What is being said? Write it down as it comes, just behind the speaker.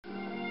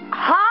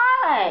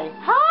Hi!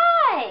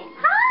 Hi!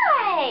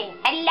 Hi!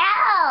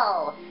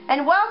 Hello!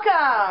 And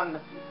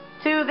welcome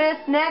to this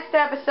next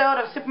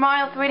episode of Super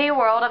Mario 3D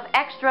World of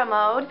Extra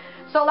Mode.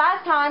 So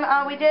last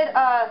time we did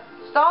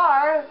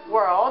Star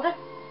World,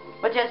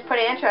 which is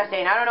pretty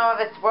interesting. I don't know if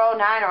it's World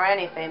 9 or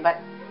anything, but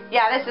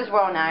yeah, this is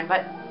World 9,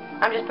 but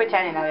I'm just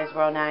pretending that it's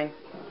World 9.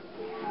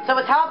 So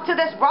it's up to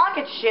this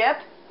rocket ship,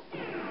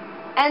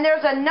 and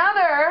there's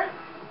another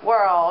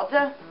world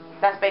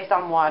that's based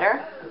on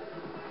water.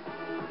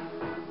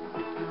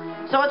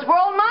 So it's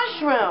World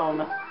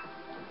Mushroom.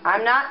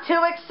 I'm not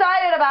too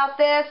excited about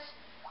this.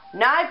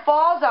 Night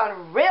falls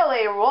on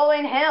really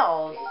rolling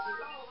hills.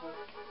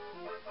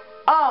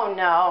 Oh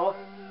no.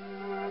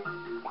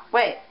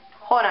 Wait,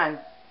 hold on.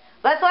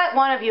 Let's let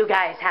one of you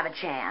guys have a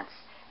chance.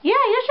 Yeah,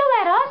 you should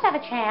let us have a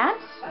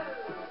chance.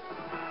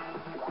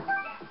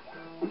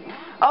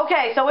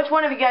 Okay, so which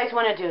one of you guys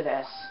want to do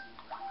this?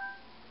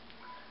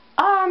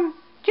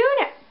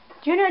 Junior.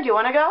 Junior, do you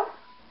want to go?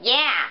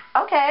 Yeah.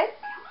 Okay.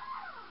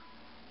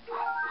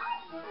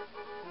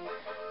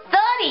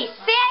 30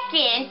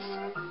 seconds?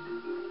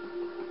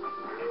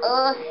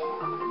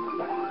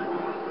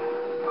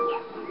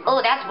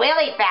 Oh, that's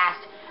really fast.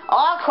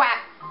 Oh,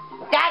 crap.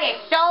 That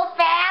is so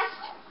fast.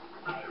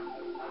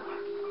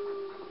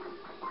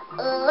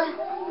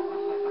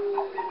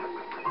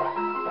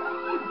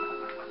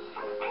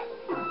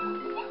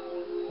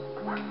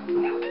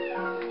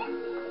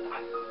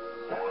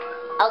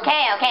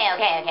 Okay.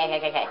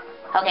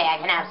 Okay, I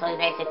can absolutely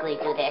basically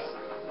do this.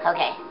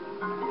 Okay.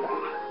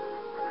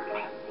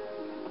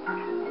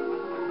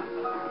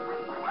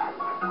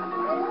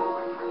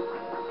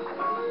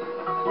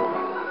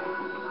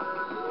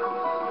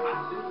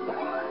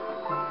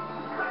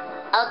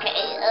 Okay,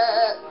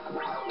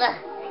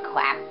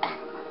 crap.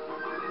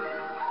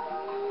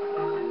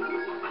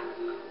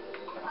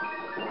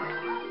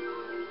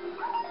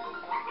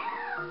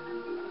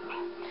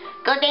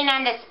 Good thing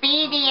I'm the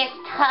speediest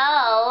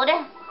Toad.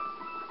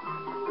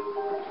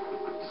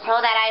 So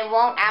that I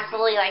won't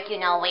absolutely,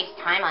 waste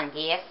time on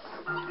this.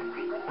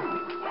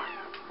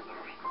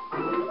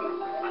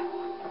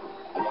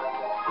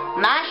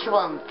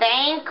 Mushroom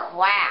thing?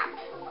 Crap.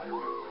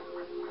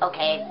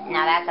 Okay,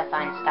 now that's a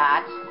fun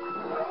start.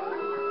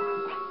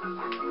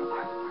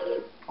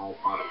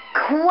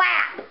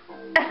 Crap!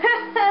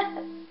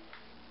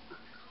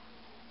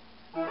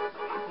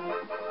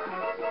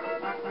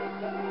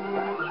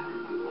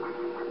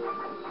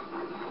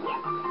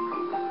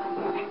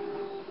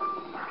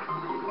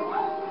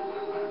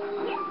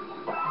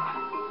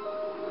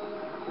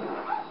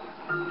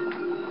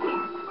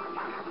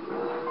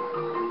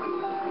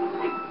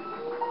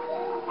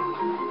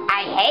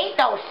 I hate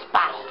those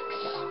spikes.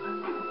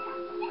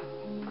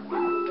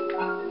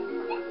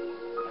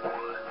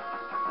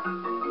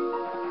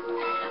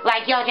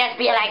 Like, you'll just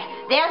be like,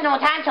 there's no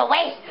time to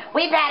waste.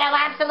 We better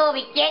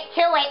absolutely get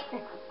to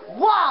it.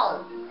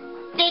 Whoa!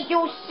 Did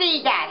you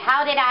see that?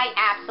 How did I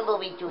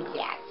absolutely do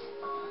that?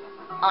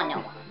 Oh,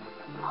 no.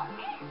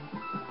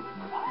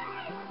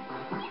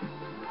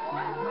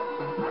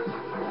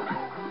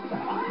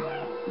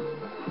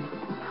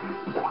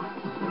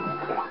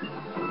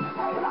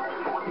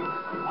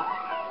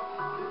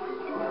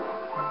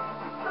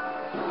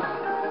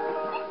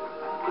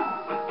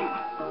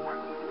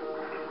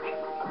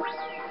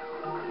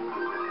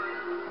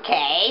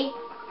 Okay.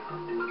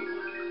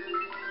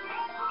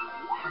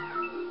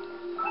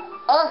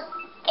 Oh,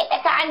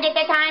 get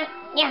the time.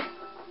 Yeah.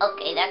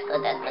 Okay, that's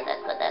good.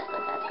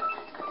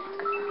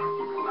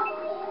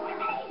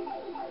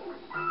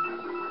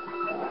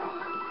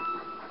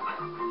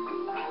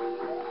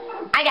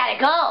 I gotta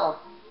go.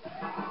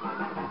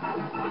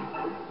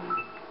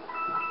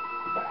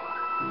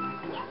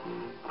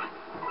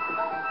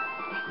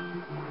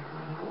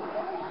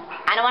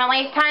 I don't want to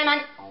waste time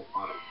on...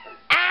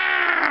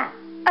 Ah!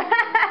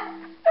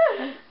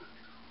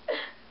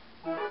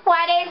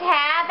 What is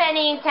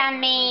happening to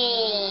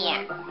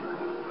me?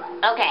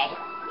 Okay.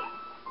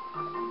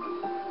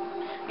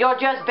 You'll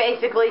just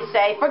basically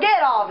say,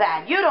 forget all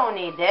that. You don't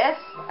need this.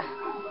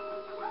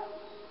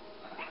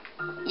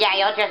 Yeah,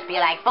 you'll just be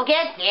like,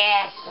 forget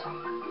this.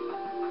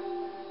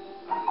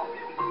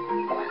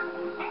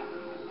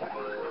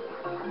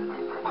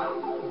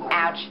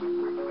 Ouch.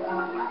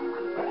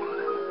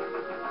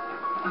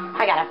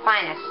 I gotta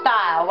find a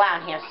star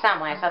around here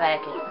somewhere so that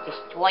I can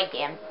destroy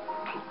them.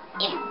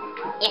 Yeah.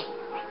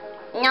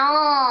 No.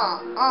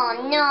 Oh,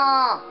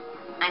 no.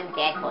 I'm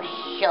dead for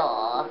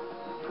sure.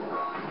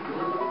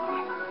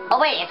 Oh,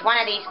 wait, it's one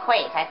of these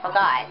crates. I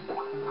forgot.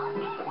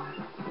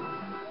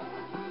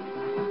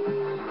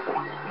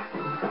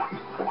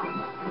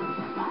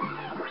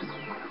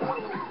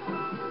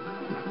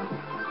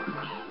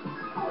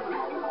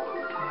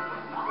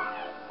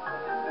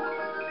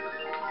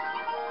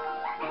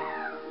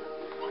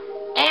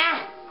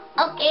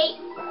 Okay.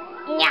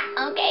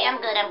 Yeah, okay, I'm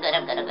good.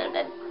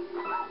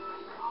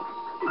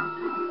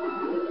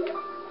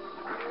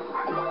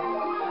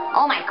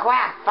 Oh my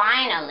crap,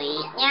 finally.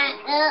 Yeah,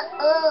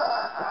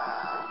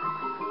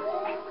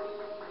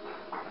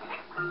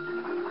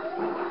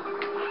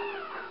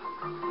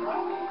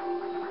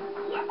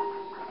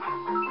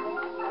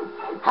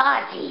 Oh,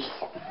 jeez.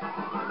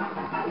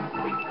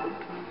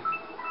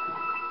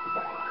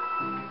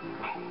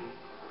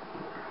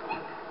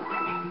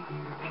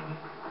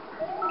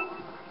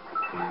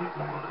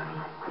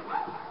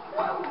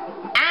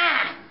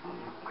 Ah!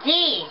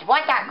 Jeez,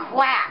 what the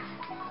crap?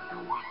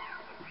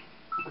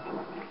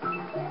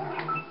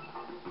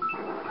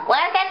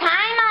 Where's the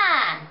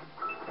timer?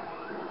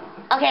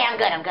 Okay, I'm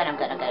good.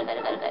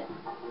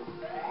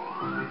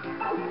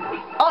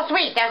 Oh,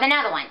 sweet, there's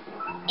another one.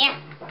 Yeah.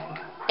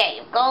 There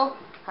you go.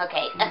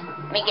 Okay, let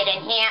me get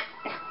in here.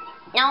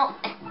 No.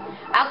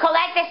 I'll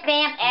collect the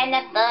stamp and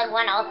the third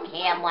one off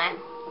camera.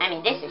 I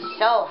mean, this is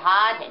so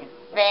hard and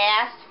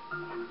fast.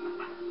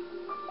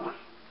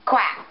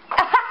 Crap.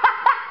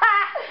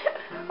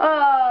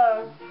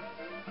 Oh.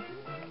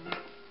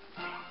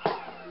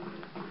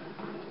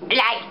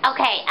 Like,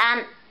 okay,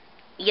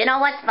 you know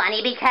what's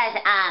funny? Because,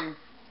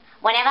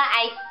 whenever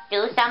I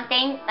do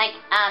something, like,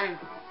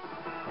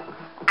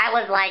 I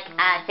was like,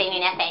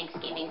 singing a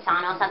Thanksgiving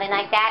song or something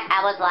like that.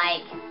 I was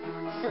like,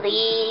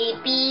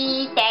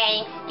 sleepy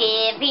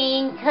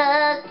Thanksgiving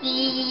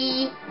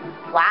turkey,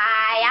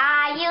 why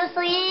are you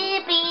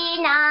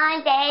sleeping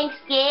on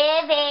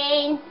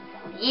Thanksgiving,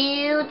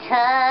 you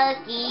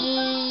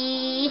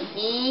turkey?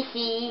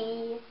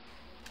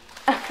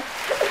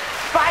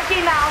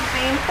 Spiky mouth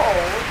being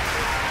pulled.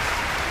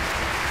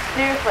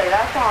 Seriously,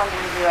 that song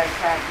usually like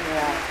cracks me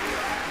up.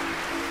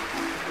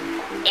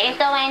 Is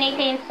there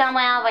anything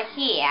somewhere over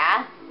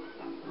here?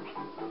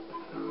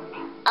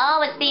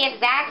 Oh, it's the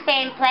exact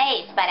same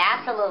place, but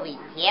absolutely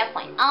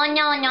different. Oh,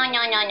 no.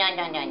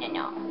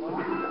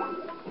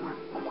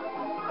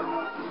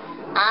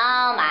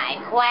 Oh, my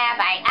crap.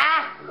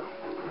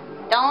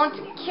 Don't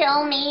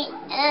kill me.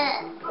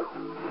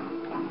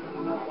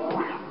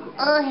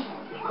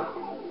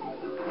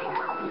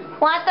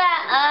 What the?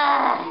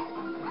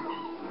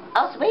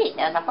 Oh, sweet.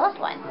 There's the first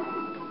one.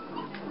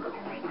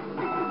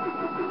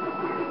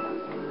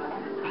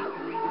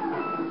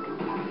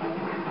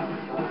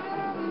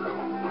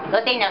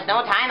 Good thing there's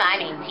no timer. I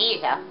mean,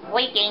 geez, a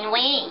freaking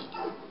wings.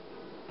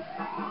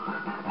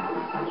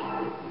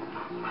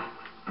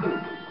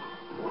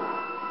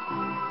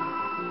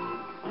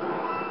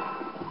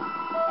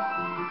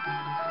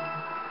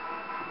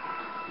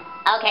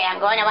 Okay, I'm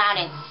going around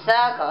in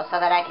circles so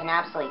that I can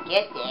absolutely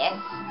get this.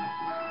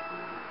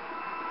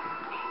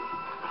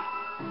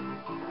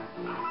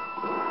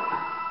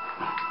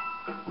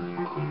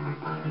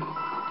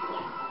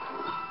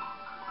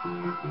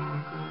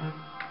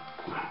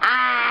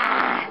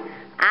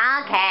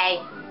 Okay,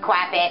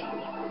 crap it.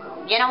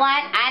 You know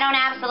what? I don't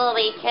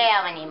absolutely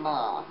care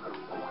anymore.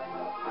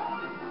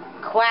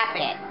 Crap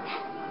it.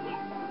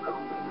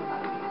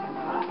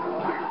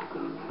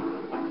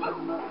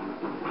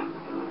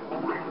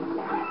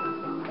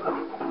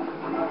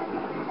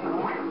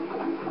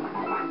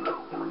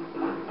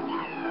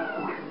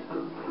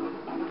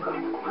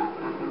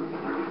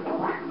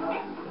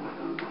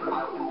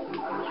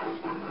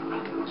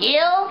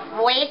 You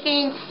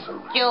freaking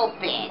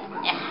stupid.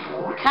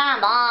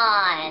 Come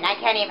on. I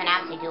can't even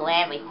actually do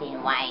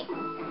everything right.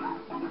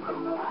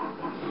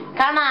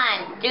 Come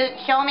on. Dude,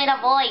 show me the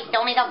voice.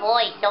 Show me the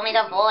voice. Show me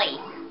the voice.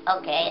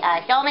 Okay,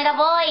 show me the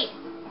voice.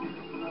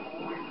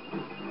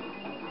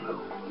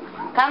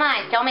 Come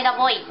on. Show me the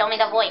voice. Show me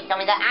the voice. Show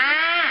me the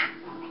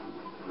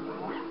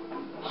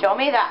Show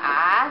me the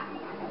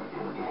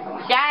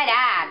Shut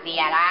up,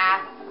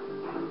 Diana.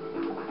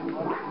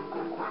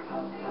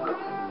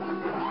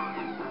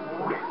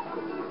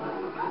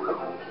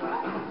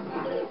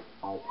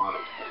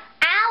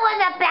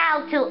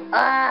 About to,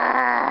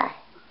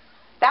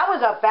 That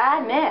was a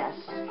bad miss.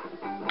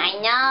 I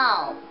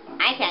know.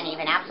 I can't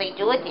even actually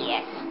do it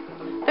this.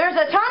 There's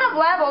a ton of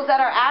levels that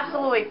are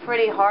absolutely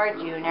pretty hard,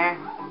 Junior.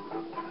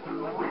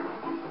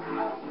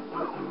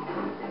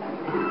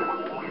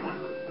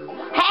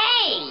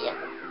 Hey!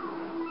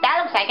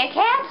 That looks like a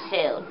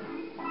capsule.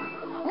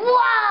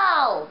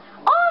 Whoa!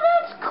 Oh,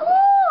 that's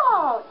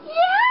cool!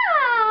 Yeah!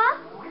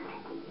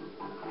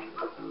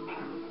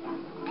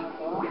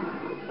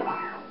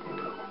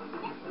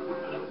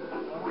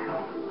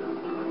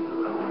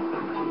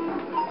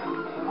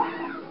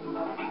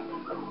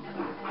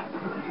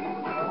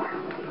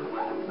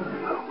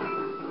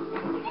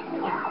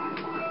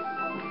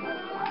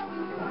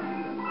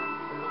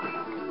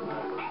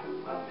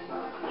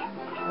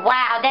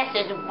 Wow, this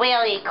is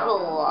really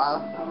cool.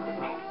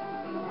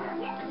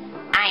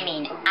 I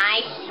mean,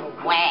 I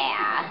swear.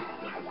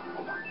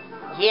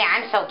 Yeah,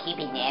 I'm so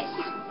keeping this.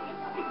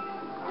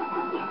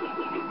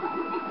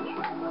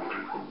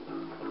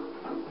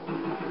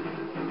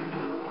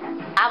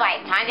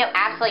 Alright, time to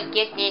actually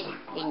get this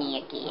thingy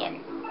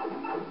again.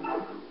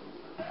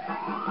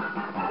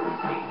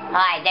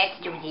 Alright, let's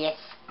do this.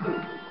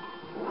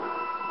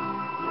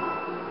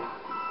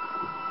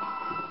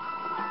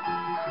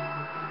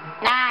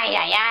 Ay,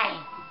 ay, ay.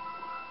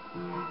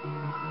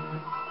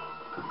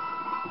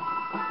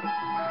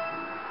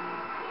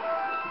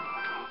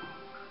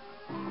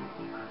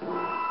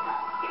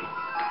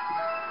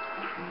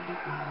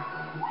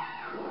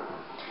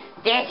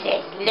 This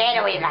is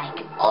literally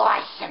like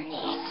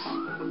awesomeness.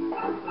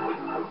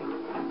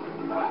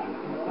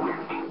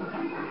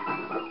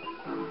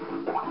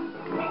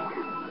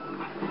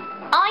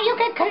 you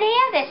can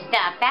clear this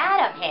stuff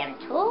out of him,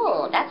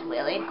 too. That's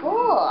really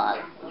cool.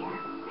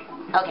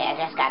 Okay, I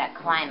just gotta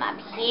climb up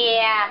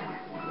here.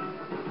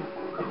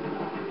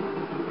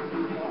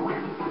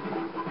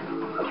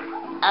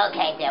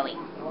 Okay, there we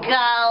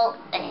go.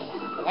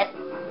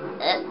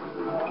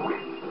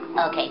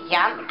 Okay,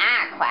 jump.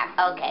 Ah,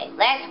 crap. Okay,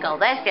 let's go.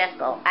 Let's just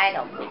go. I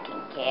don't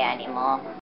freaking care anymore.